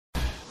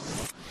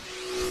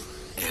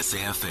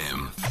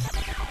SAFM.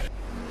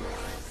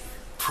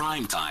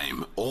 Prime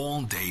time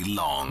all day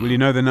long. Well, you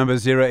know the number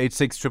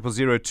 086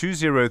 000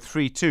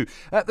 2032.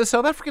 The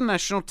South African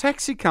National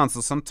Taxi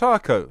Council,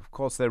 SANTACO, of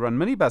course, they run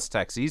minibus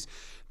taxis.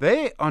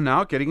 They are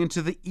now getting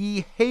into the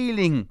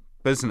e-hailing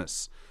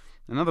business.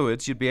 In other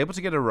words, you'd be able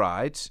to get a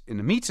ride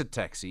in a metered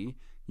taxi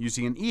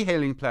using an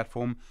e-hailing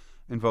platform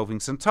involving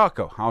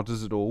SANTACO. How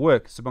does it all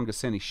work?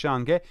 Sibongiseni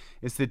Shange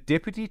is the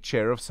deputy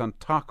chair of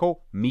SANTACO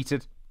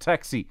Metered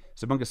Taxi.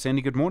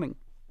 Sibongiseni, good morning.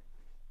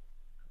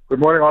 Good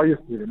morning. How are you,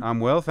 Stephen?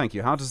 I'm well, thank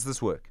you. How does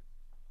this work?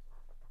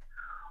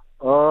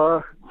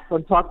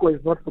 SANTACO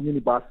is not for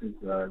minibuses,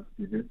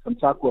 Stephen.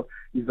 SANTACO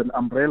is an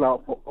umbrella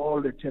for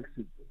all the taxis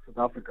in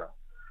South Africa,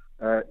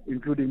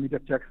 including meter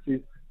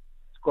taxis,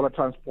 scholar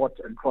transport,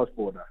 and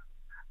cross-border,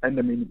 and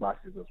the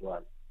minibuses as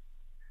well.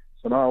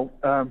 So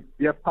now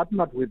we have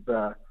partnered with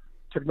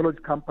technology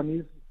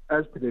companies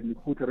as per the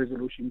Liquidity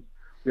resolutions.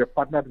 We have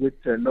partnered with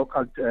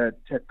local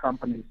tech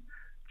companies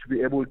to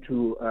be able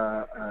to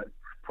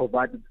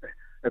provide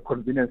a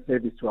convenient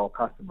service to our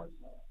customers.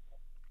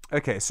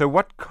 Okay, so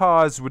what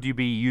cars would you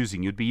be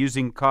using? You'd be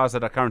using cars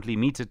that are currently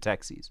metered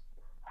taxis?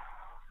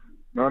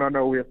 No.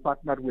 We have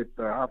partnered with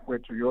Halfway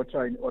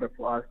Toyota in order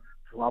for us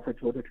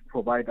to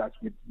provide us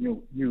with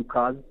new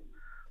cars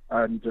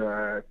and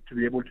to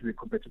be able to be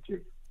competitive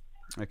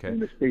in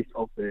the space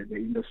of the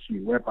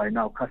industry, whereby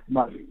now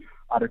customers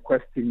are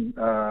requesting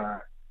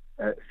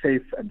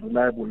safe and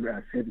reliable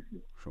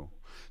services. Sure.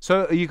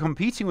 So are you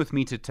competing with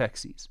metered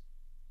taxis?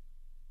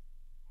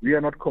 We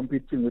are not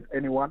competing with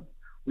anyone.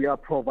 We are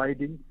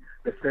providing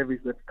the service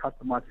that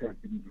customers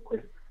have been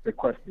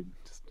requesting.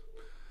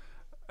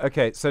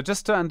 Okay, so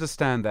just to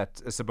understand that,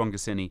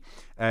 Sibongiseni,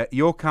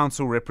 your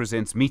council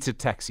represents metered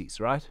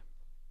taxis, right?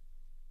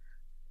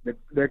 The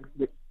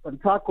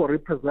SANTACO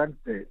represents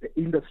the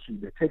industry,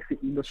 the taxi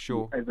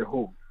industry as a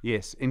whole.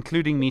 Yes,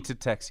 including metered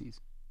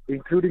taxis.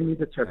 Including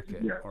metered taxis,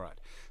 okay, yes. All right.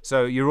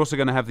 So you're also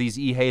going to have these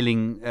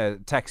e-hailing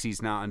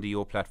taxis now under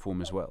your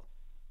platform as well?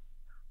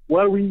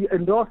 Well, we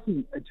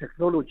endorsing a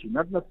technology,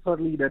 not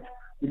necessarily that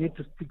we need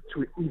to stick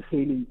to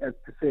e-hailing as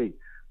per se,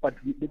 but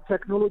the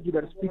technology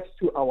that speaks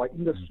to our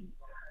industry.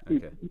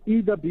 Okay.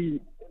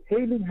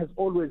 Hailing has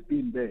always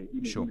been there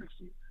in the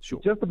industry. Sure.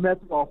 It's just a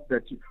matter of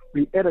that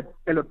we added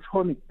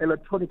electronic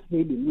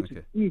hailing, which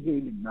is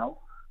e-hailing now,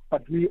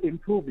 but we're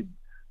improving.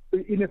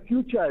 In the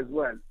future as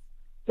well,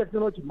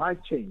 technology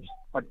might change,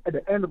 but at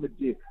the end of the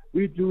day,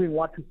 we're doing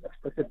what is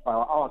expected by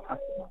our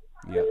customers.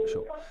 Yeah,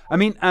 sure. I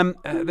mean, there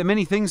are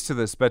many things to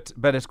this, but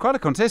it's quite a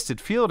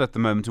contested field at the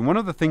moment. And one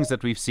of the things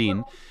that we've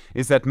seen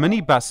is that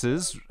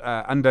minibuses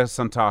under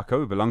SANTACO,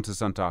 who belong to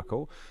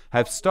SANTACO,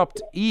 have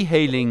stopped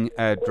e-hailing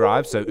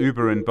drives, so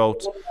Uber and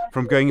Bolt,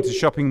 from going into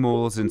shopping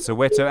malls in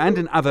Soweto and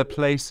in other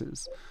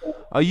places.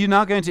 Are you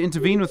now going to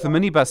intervene with the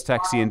minibus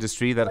taxi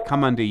industry that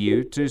come under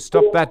you to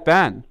stop that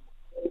ban?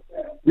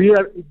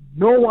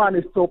 No one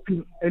is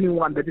stopping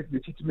anyone that is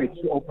legitimate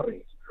to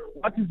operate.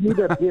 What is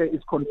needed here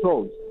is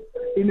controls.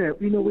 In a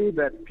way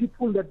that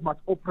people that must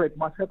operate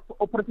must have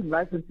operating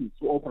licenses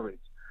to operate.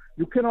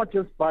 You cannot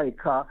just buy a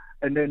car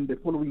and then the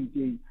following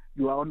day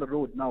you are on the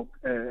road now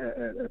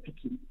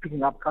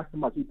picking up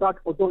customers without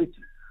authority.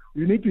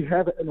 You need to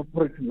have an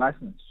operating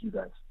license to do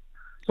that.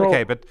 So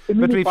okay, but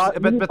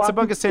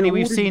Sibongiseni,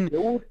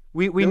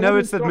 we know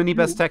it's the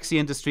minibus taxi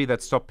industry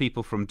that stopped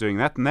people from doing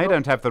that, and they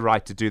don't have the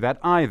right to do that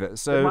either.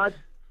 So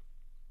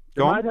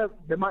that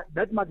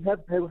might have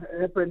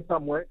happened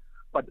somewhere,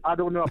 but I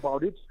don't know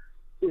about it.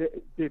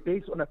 They're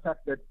based on the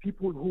fact that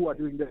people who are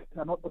doing that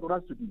are not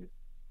authorized to do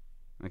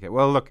it. Okay,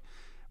 well, look,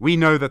 we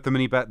know that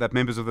that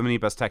members of the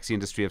minibus taxi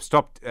industry have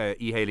stopped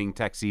e-hailing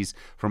taxis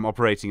from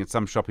operating at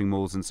some shopping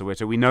malls in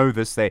Soweto. We know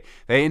this. They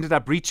ended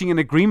up reaching an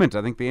agreement.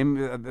 I think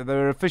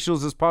there are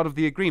officials as part of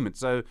the agreement.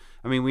 So,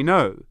 I mean, we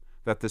know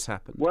that this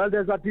happened. Well,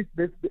 when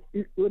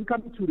it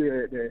comes to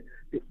the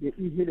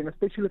e-hailing,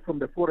 especially from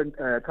the foreign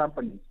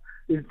companies,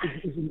 is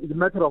a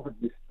matter of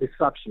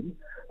disruption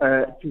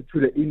to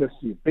the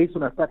industry based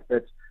on the fact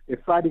that they're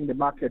flooding the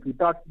market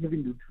without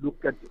even to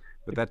look at.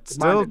 But that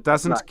still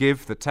doesn't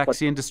give the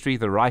taxi industry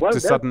the right to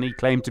suddenly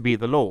claim to be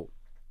the law.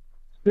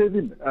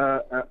 Stephen,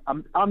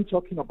 I'm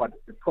talking about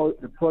the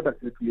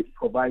product that we're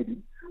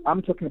providing.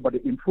 I'm talking about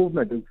the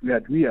improvement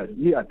that we are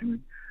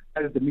doing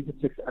as the meter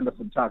taxi under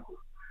SANTACO.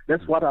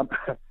 That's what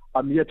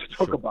I'm here to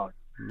talk about.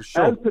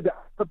 Sure. As to the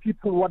other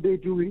people, what they're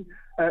doing,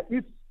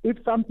 if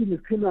something is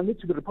criminal, it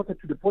needs to be reported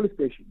to the police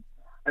station,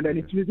 and then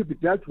it needs to be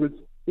dealt with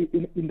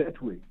in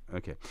that way.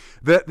 Okay.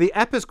 The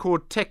app is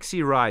called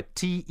Taxi Ride,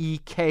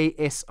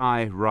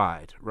 TEKSI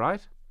Ride,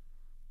 right?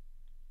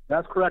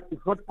 That's correct.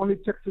 It's not only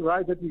Taxi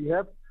Ride that we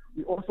have.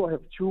 We also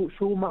have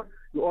Shuma.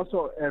 We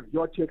also have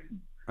Your Taxi.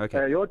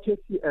 Okay. Your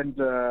Taxi and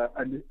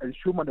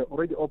Shuma are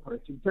already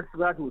operating. Taxi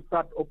Ride will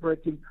start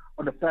operating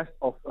on the 1st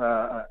of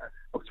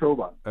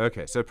October.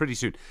 Okay, so pretty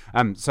soon.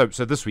 So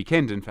this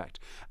weekend, in fact.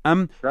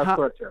 That's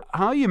correct, yeah.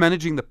 How are you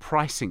managing the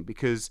pricing?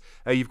 Because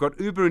you've got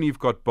Uber and you've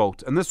got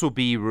Bolt, and this will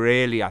be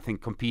really, I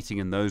think, competing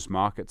in those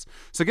markets.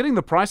 So getting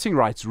the pricing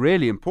right is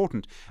really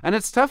important. And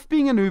it's tough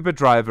being an Uber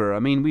driver. I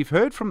mean, we've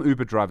heard from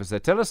Uber drivers. They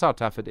tell us how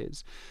tough it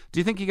is. Do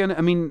you think you're going to,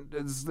 I mean,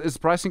 is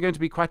pricing going to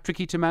be quite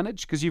tricky to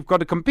manage? Because you've got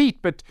to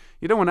compete, but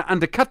you don't want to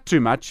undercut too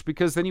much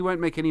because then you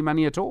won't make any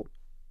money at all.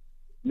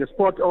 You're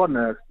spot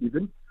on,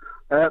 Stephen.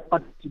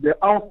 But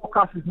our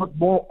focus is not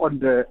more on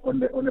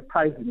the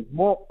pricing; it's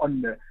more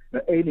on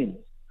the earnings.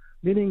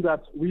 Meaning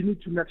that we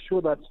need to make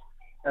sure that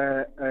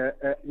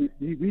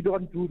we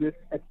don't do this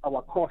at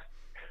our cost.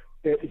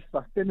 It's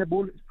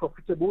sustainable, it's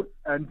profitable,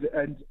 and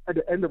at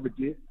the end of the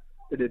day,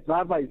 the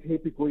driver is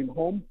happy going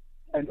home,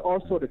 and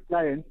also the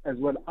clients as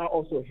well are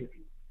also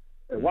happy.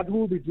 What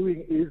we'll be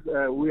doing is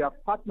we have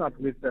partnered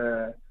with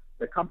the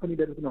company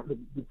that is going to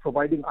be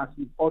providing us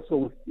also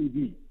with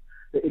EV,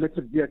 the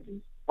electric vehicles,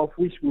 of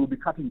which we will be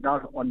cutting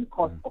down on the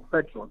cost of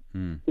petrol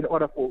in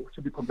order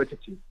to be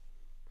competitive.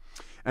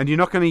 And you're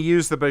not going to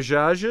use the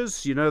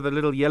Bajajes, you know, the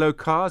little yellow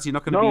cars? You're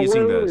not going to be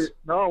using those?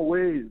 No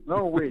way.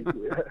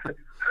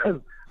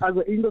 As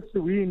an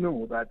industry, we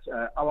know that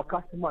our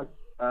customers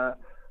are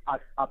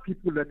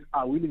people that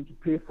are willing to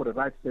pay for the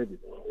right service.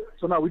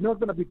 So now we're not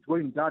going to be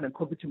going down and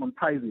competing on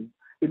pricing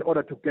in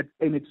order to get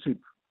any trip,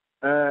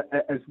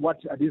 as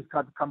what these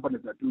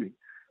companies are doing.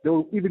 They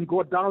will even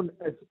go down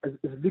as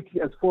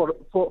little as 4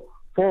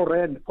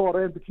 rand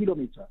per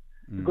kilometer,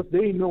 because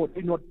they know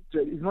it's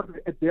not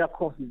at their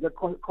cost, it's the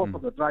cost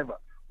of the driver.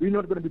 We're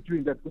not going to be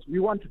doing that because we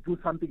want to do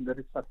something that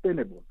is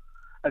sustainable.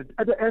 And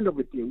at the end of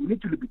the day, we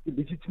need to be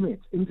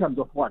legitimate in terms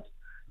of what?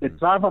 The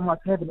driver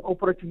must have an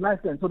operating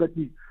license so that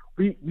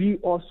we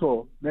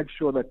also make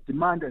sure that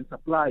demand and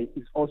supply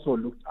is also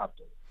looked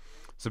after.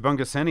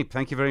 Sibongiseni,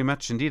 thank you very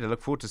much indeed. I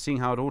look forward to seeing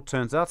how it all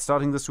turns out.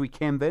 Starting this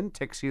weekend then,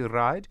 taxi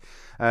ride.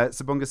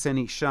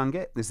 Sibongiseni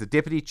Shange is the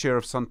Deputy Chair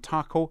of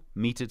SANTACO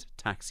Metered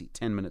Taxi.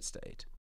 10 minutes to 8.